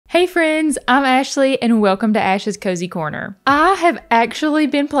Hey friends, I'm Ashley and welcome to Ash's Cozy Corner. I have actually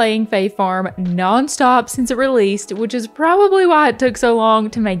been playing Fae Farm non-stop since it released, which is probably why it took so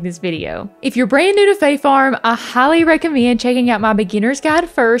long to make this video. If you're brand new to Fae Farm, I highly recommend checking out my beginner's guide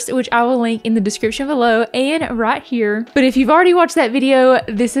first, which I will link in the description below and right here. But if you've already watched that video,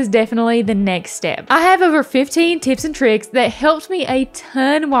 this is definitely the next step. I have over 15 tips and tricks that helped me a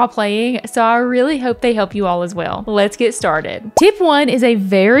ton while playing, so I really hope they help you all as well. Let's get started. Tip 1 is a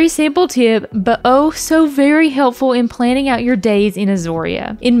very simple tip, but oh so very helpful in planning out your days in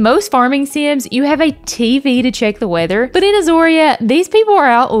Azoria. In most farming sims, you have a TV to check the weather, but in Azoria, these people are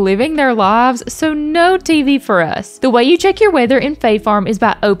out living their lives, so no TV for us. The way you check your weather in Fae Farm is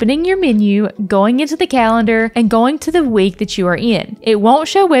by opening your menu, going into the calendar, and going to the week that you are in. It won't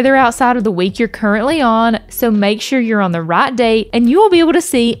show weather outside of the week you're currently on, so make sure you're on the right date, and you will be able to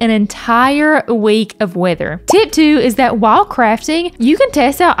see an entire week of weather. Tip 2 is that while crafting, you can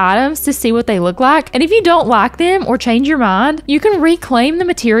test out items to see what they look like, and if you don't like them or change your mind, you can reclaim the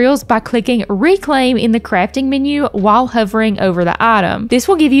materials by clicking reclaim in the crafting menu while hovering over the item. This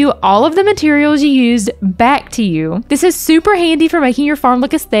will give you all of the materials you used back to you. This is super handy for making your farm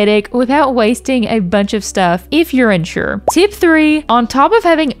look aesthetic without wasting a bunch of stuff if you're unsure. Tip 3, on top of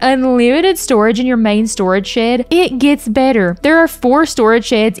having unlimited storage in your main storage shed, it gets better. There are 4 storage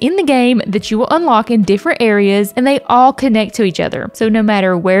sheds in the game that you will unlock in different areas, and they all connect to each other. So no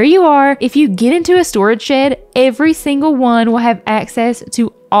matter where you are, if you get into a storage shed, every single one will have access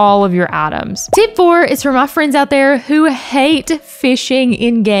to all of your items. Tip 4 is for my friends out there who hate fishing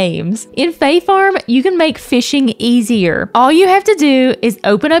in games. In Fae Farm, you can make fishing easier. All you have to do is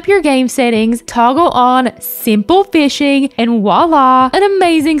open up your game settings, toggle on simple fishing, and voila, an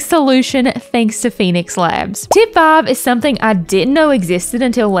amazing solution thanks to Phoenix Labs. Tip 5 is something I didn't know existed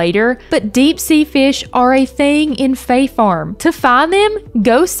until later, but deep sea fish are a thing in Fae Farm. To find them,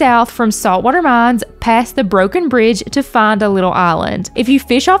 go south from saltwater mines past the broken bridge to find a little island. If you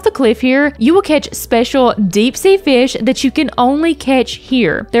fish off the cliff here, you will catch special deep sea fish that you can only catch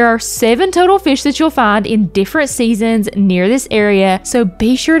here. There are 7 total fish that you'll find in different seasons near this area, so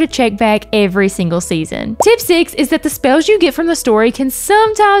be sure to check back every single season. Tip 6 is that the spells you get from the story can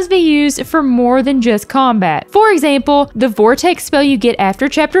sometimes be used for more than just combat. For example, the Vortex spell you get after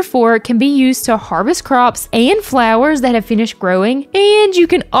chapter 4 can be used to harvest crops and flowers that have finished growing, and you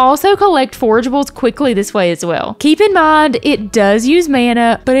can also collect forageables quickly this way as well. Keep in mind, it does use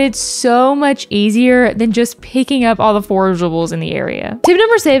mana, but it's so much easier than just picking up all the forageables in the area. Tip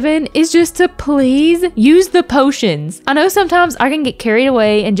number 7 is just to please use the potions. I know sometimes I can get carried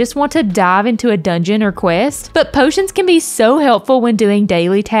away and just want to dive into a dungeon or quest, but potions can be so helpful when doing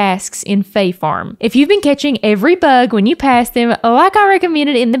daily tasks in Fae Farm. If you've been catching every bug when you pass them, like I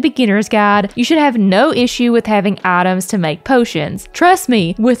recommended in the beginner's guide, you should have no issue with having items to make potions. Trust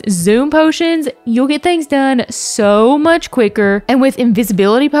me, with zoom potions, you'll get things done so much quicker, and with invisibility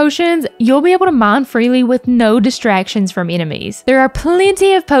potions, you'll be able to mine freely with no distractions from enemies. There are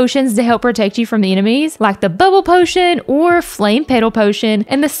plenty of potions to help protect you from the enemies, like the bubble potion or flame petal potion,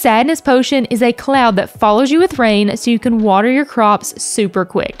 and the sadness potion is a cloud that follows you with rain so you can water your crops super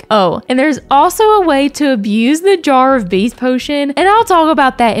quick. Oh, and there's also a way to abuse the jar of bees potion, and I'll talk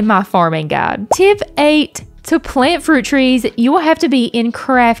about that in my farming guide. Tip 8. To plant fruit trees, you will have to be in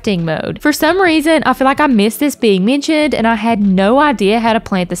crafting mode. For some reason, I feel like I missed this being mentioned and I had no idea how to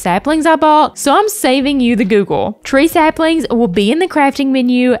plant the saplings I bought, so I'm saving you the Google. Tree saplings will be in the crafting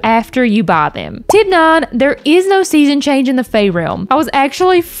menu after you buy them. Tip 9, there is no season change in the Fae realm. I was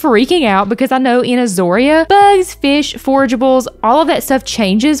actually freaking out because I know in Azoria, bugs, fish, forageables, all of that stuff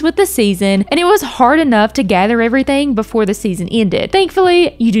changes with the season, and it was hard enough to gather everything before the season ended.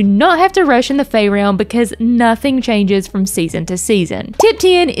 Thankfully, you do not have to rush in the Fae realm because nothing changes from season to season. Tip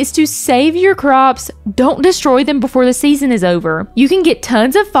 10 is to save your crops. Don't destroy them before the season is over. You can get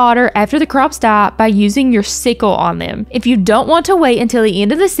tons of fodder after the crops die by using your sickle on them. If you don't want to wait until the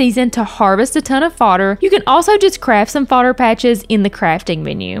end of the season to harvest a ton of fodder, you can also just craft some fodder patches in the crafting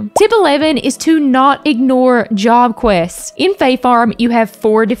menu. Tip 11 is to not ignore job quests. In Fae Farm, you have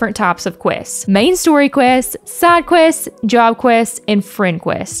 4 different types of quests: main story quests, side quests, job quests, and friend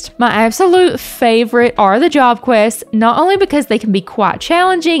quests. My absolute favorite are the job quests, not only because they can be quite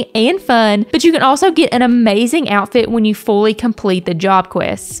challenging and fun, but you can also get an amazing outfit when you fully complete the job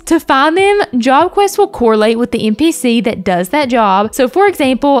quests. To find them, job quests will correlate with the NPC that does that job. So for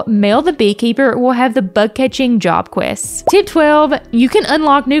example, Mel the Beekeeper will have the bug catching job quests. Tip 12, you can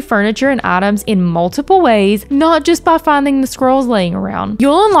unlock new furniture and items in multiple ways, not just by finding the scrolls laying around.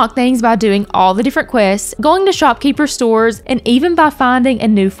 You'll unlock things by doing all the different quests, going to shopkeeper stores, and even by finding a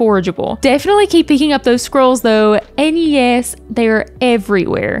new forageable. Definitely keep picking up those squirrels though, and yes, they're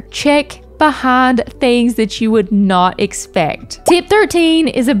everywhere. Check behind things that you would not expect. Tip 13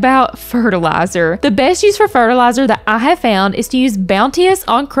 is about fertilizer. The best use for fertilizer that I have found is to use Bounteous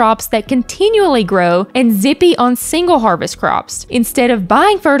on crops that continually grow and Zippy on single harvest crops. Instead of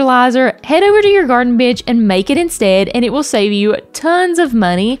buying fertilizer, head over to your garden bench and make it instead, and it will save you tons of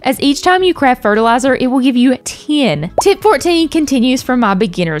money, as each time you craft fertilizer, it will give you 10. Tip 14 continues from my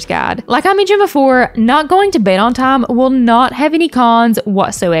beginner's guide. Like I mentioned before, not going to bed on time will not have any cons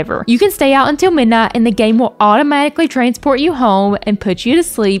whatsoever. You can stay out until midnight and the game will automatically transport you home and put you to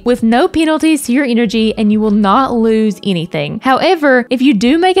sleep with no penalties to your energy, and you will not lose anything. However, if you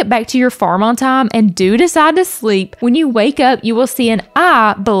do make it back to your farm on time and do decide to sleep, when you wake up you will see an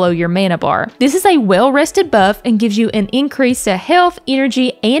eye below your mana bar. This is a well-rested buff and gives you an increase to health,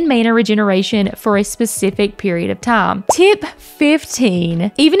 energy, and mana regeneration for a specific period of time. Tip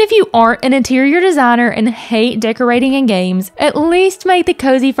 15. Even if you aren't an interior designer and hate decorating in games, at least make the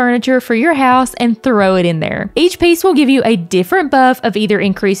cozy furniture for your house and throw it in there. Each piece will give you a different buff of either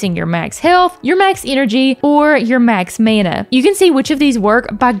increasing your max health, your max energy, or your max mana. You can see which of these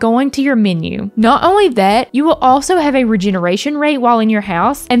work by going to your menu. Not only that, you will also have a regeneration rate while in your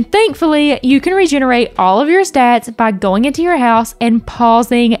house, and thankfully you can regenerate all of your stats by going into your house and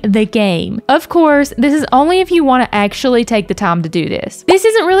pausing the game. Of course, this is only if you want to actually take the time to do this. This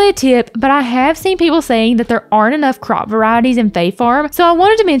isn't really a tip, but I have seen people saying that there aren't enough crop varieties in Fae Farm, so I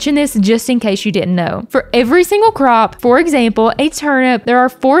wanted to mention this just in case you didn't know. For every single crop, for example, a turnip, there are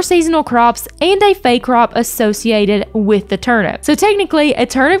 4 seasonal crops and a Fae crop associated with the turnip. So technically, a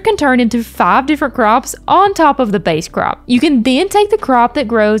turnip can turn into 5 different crops on top of the base crop. You can then take the crop that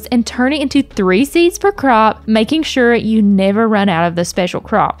grows and turn it into 3 seeds per crop, making sure you never run out of the special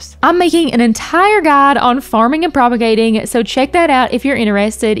crops. I'm making an entire guide on farming and propagating, so check that out if you're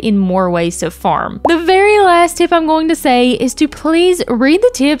interested in more ways to farm. The very last tip I'm going to say is to please read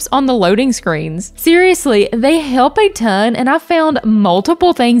the tips on the loading screens. Seriously, they help a ton, and I found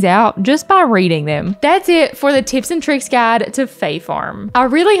multiple things out just by reading them. That's it for the tips and tricks guide to Fae Farm. I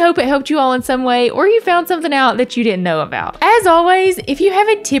really hope it helped you all in some way, or you found something out that you didn't know about. As always, if you have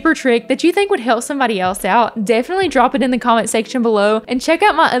a tip or trick that you think would help somebody else out, definitely drop it in the comment section below and check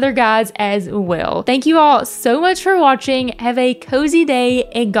out my other guides as well. Thank you all so much for watching. Have a cozy day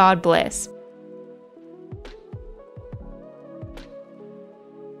and God bless.